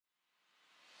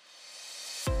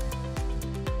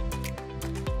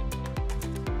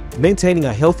Maintaining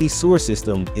a healthy sewer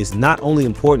system is not only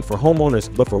important for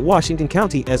homeowners but for Washington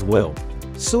County as well.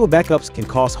 Sewer backups can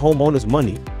cost homeowners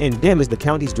money and damage the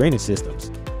county's drainage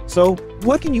systems. So,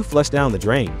 what can you flush down the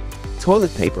drain?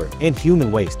 Toilet paper and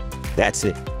human waste. That's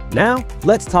it. Now,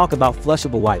 let's talk about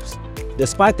flushable wipes.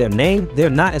 Despite their name, they're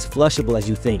not as flushable as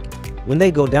you think. When they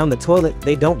go down the toilet,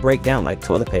 they don't break down like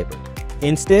toilet paper.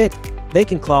 Instead, they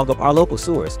can clog up our local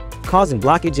sewers, causing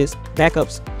blockages,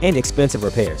 backups, and expensive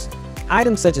repairs.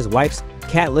 Items such as wipes,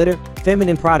 cat litter,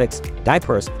 feminine products,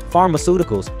 diapers,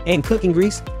 pharmaceuticals, and cooking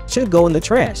grease should go in the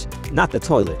trash, not the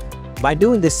toilet. By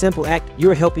doing this simple act,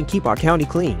 you're helping keep our county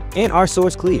clean and our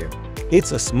sewers clear.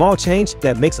 It's a small change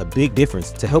that makes a big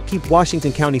difference to help keep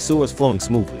Washington County sewers flowing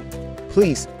smoothly.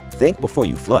 Please think before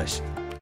you flush.